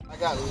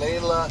got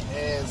Layla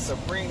and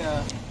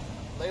Sabrina.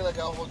 Layla got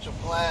a whole bunch of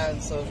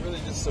plans, so it's really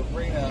just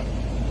Sabrina.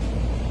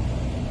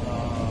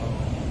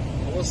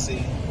 We'll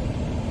see.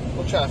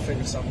 We'll try to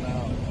figure something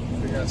out.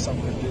 Figure out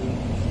something to do. You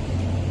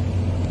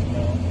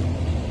know.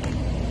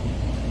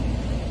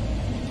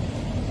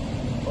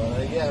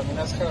 But yeah, I mean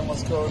that's kind of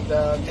what's going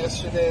down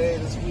yesterday,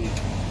 this week.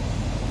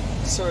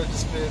 Sort of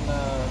just been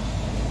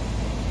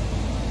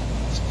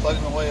just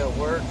plugging away at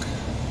work.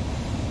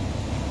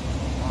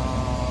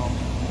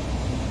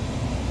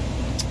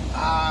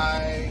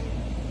 I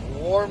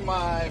wore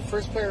my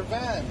first pair of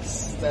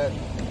Vans that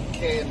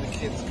Kay and the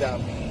kids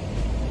got me.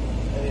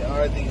 They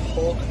are the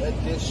Hulk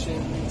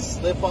Edition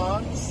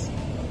slip-ons,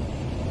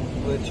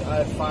 which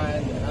I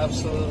find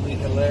absolutely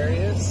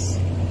hilarious.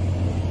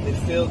 They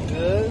feel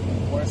good.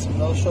 I'm wearing some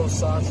no-show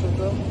socks with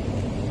them.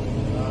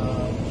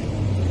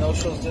 The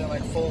no-shows didn't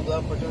like fold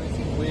up or do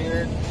anything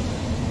weird.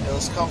 It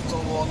was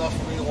comfortable enough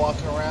for me to walk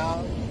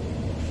around.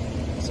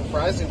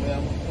 Surprisingly,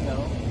 I'm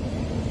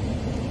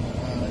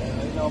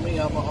me,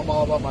 I'm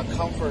all about my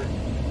comfort.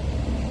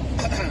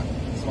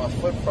 It's my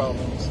foot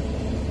problems.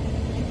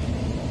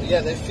 But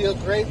yeah, they feel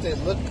great. They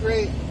look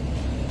great.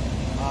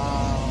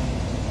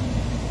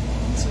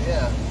 So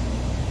yeah,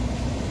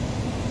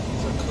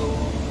 these are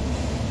cool.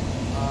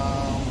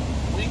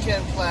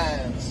 Weekend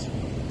plans.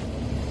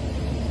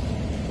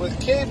 With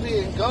Kay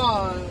being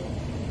gone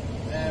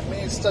and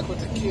me stuck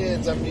with the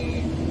kids, I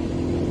mean,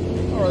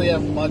 I don't really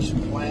have much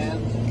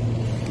planned.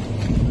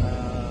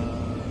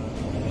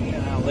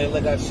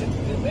 Layla got shit to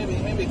do.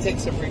 Maybe take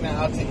Sabrina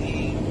out to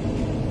eat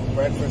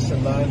breakfast or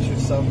lunch or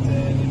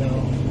something, you know.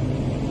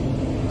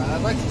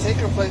 I'd like to take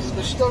her places,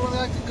 but she don't really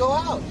like to go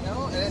out, you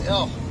know. And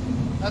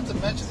not to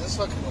mention this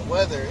fucking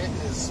weather. It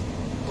is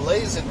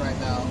blazing right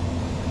now.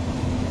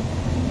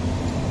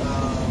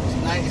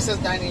 It says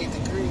 98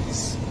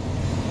 degrees.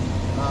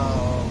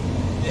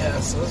 Yeah,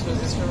 so it's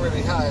been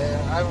really high.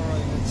 I haven't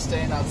really been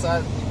staying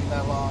outside even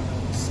that long.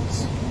 It's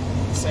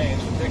insane.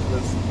 It's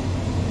ridiculous.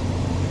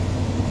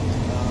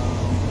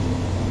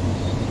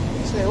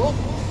 Yeah, we'll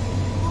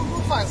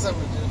find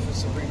something to do for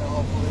Sabrina,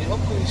 hopefully.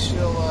 Hopefully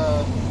she'll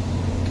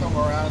come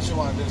around. She'll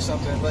want to do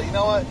something. But you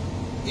know what?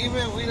 Even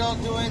if we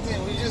don't do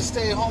anything, we just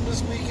stay home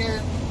this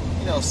weekend,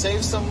 you know,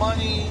 save some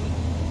money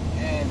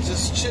and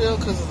just chill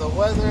because of the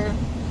weather.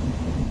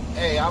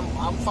 Hey,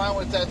 I'm fine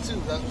with that too.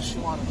 That's what she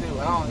wants to do.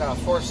 I don't got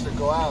to force her to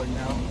go out, you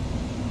know.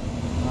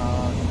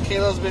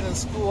 Kayla's been in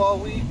school all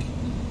week.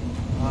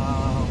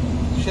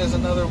 She has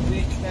another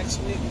week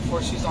next week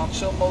before she's on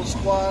Chill Mode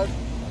Squad.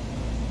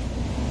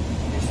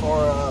 For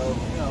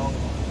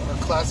her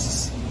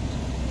classes,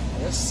 I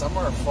guess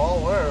summer or fall,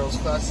 where those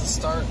classes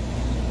start,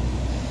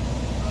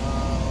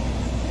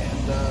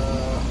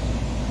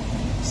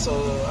 so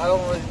I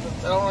don't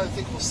really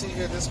think we'll see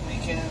her this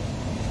weekend,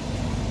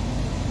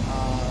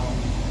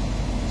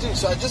 dude.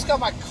 So I just got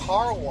my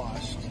car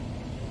washed,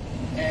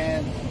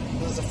 and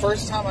it was the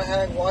first time I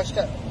had it washed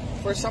at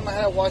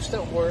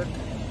work.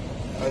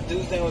 A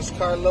dude's name was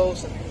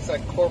Carlos. I think it's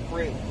like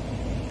corporate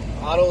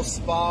auto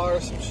spa or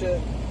some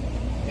shit.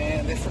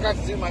 And they forgot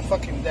to do my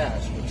fucking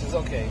dash, which is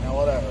okay, you know,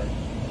 whatever.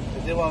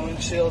 They did my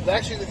windshield.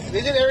 Actually, they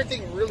did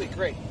everything really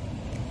great.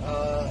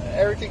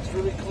 Everything's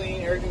really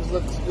clean. Everything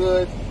looks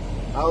good.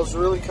 I was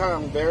really kind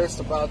of embarrassed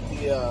about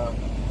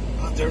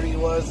how dirty it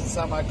was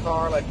inside my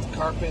car, like the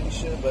carpet and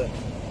shit. But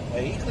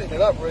he cleaned it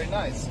up really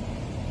nice.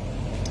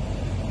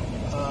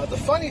 The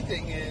funny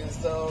thing is,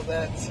 though,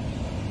 that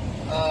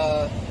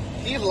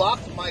he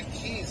locked my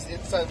keys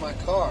inside my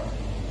car.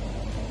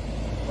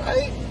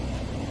 Right?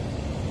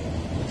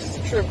 It's a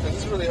trip because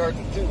it's really hard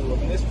to do. I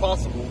mean, it's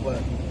possible,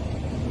 but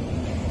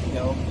you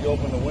know, you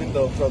open the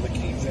window, throw the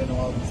keys in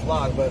while it's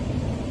locked. But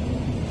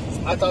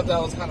I thought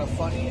that was kind of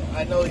funny.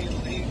 I know he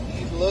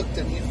looked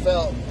and he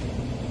felt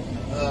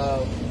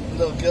a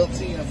little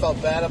guilty and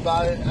felt bad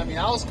about it. I mean,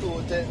 I was cool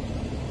with it.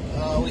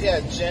 We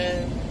had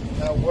Jen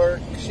at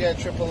work. She had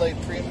AAA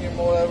Premium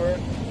or whatever.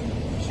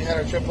 She had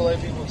her AAA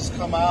people just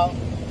come out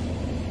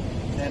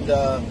and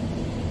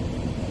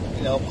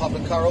pop the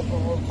car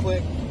open real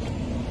quick.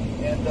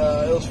 And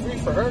it was free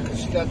for her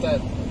because she got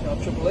that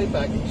AAA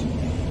package.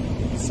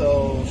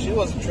 So she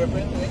wasn't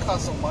tripping. And it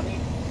cost some money.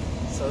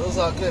 So it was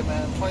all good,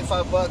 man.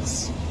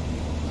 $25.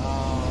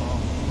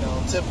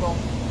 Tip them.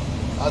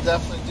 I'll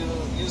definitely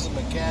use them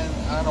again.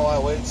 I don't know why I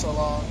waited so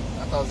long.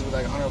 I thought it was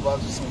going to be like $100 or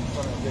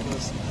something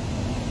ridiculous.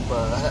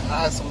 But I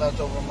had some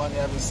leftover money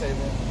I've been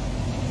saving.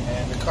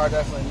 And the car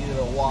definitely needed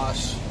a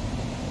wash.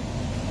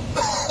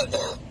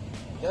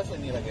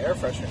 Definitely need like an air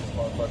freshener in this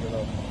motherfucker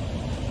though.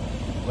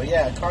 But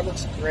yeah, the car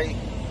looks great.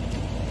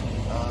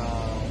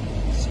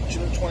 It's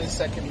June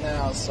 22nd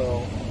now,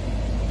 so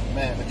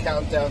man, the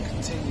countdown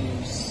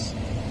continues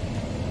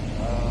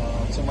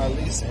till my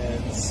lease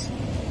ends.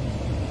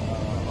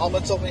 Alma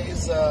told me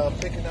he's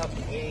picking up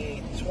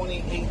a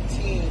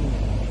 2018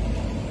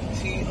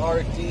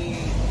 TRD.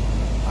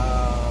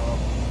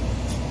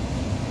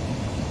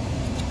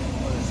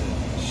 What is it?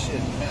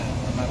 Shit,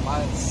 man, my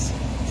mind's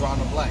drawn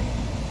a blank.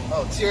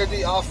 Oh,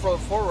 TRD Off-Road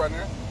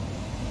 4Runner.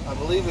 I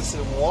believe it's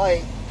in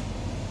white.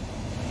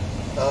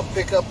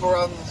 pick up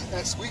around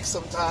next week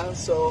sometime.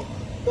 So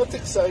that's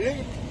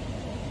exciting.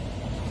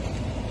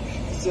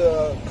 He's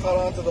caught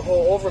on to the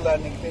whole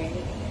overlanding thing,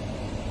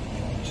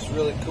 which is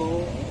really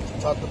cool.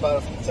 Talked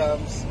about it a few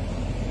times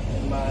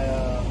in my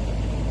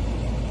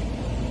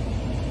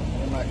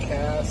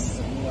cast.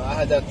 And, I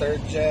had that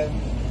 3rd gen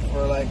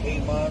for like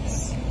 8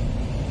 months,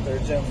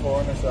 3rd gen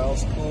 400, so that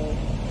was cool.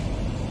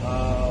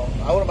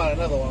 I wouldn't mind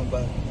another one,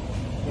 but it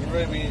would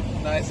really be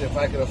nice if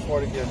I could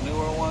afford to get a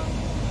newer one,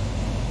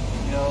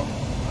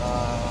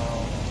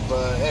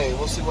 but hey,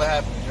 we'll see what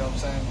happens, you know what I'm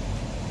saying?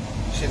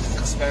 Shit is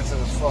expensive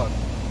as fuck.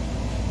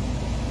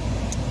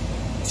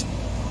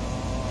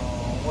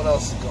 What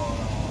else is going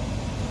on?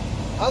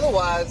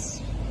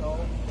 Otherwise,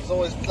 there's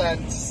always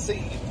plan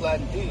C,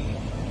 plan D.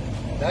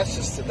 That's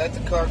just to let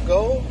the car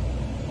go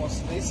once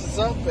the lease is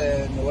up,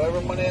 and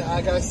whatever money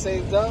I got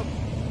saved up,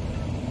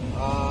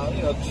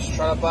 just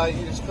try to buy a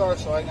used car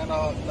so I got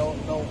no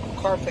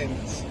car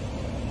payments.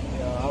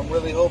 I'm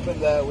really hoping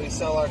that we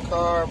sell our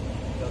car.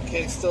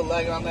 Kate's still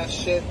lagging on that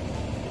shit.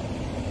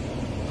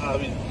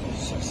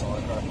 Sell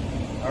our car.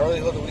 I really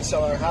hope that we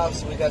sell our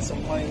house and we got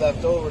some money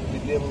left over to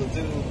be able to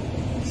do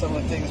some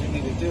of the things we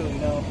need to do,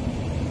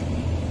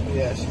 But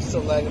yeah, she's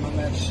still lagging on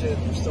that shit.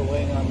 I'm still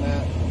waiting on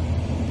that.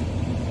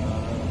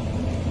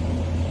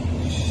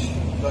 She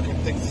fucking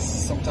thinks this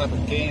is some type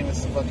of game.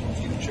 It's the fucking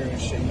future and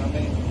shit, you know what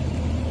I mean?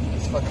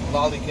 It's fucking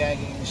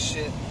lollygagging and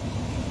shit.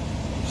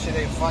 Shit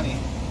ain't funny.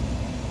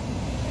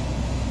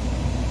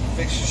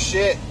 Fix your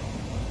shit.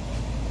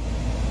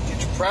 Get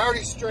your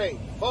priorities straight.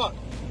 Fuck.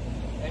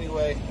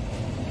 Anyway,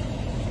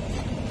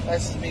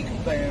 that's just me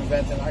complaining and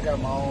venting. I got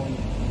my own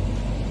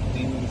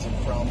demons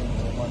and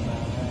problems and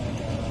whatnot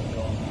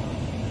going on.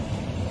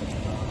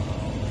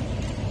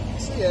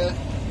 So yeah,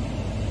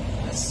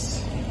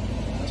 that's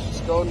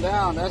what's going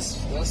down. That's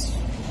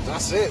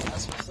it.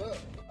 That's what's up.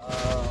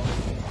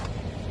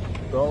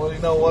 Don't really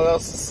know what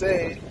else to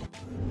say.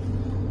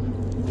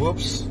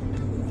 Whoops.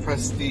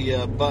 Pressed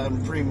the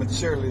button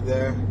prematurely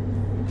there.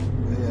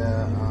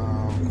 Yeah,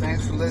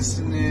 thanks for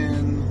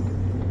listening.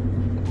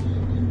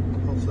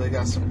 Hopefully I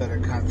got some better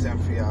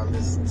content for y'all to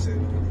listen to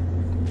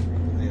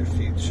in the near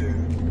future.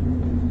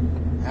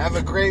 Have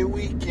a great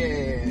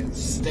weekend.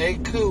 Stay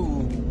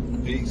cool.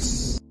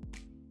 Peace.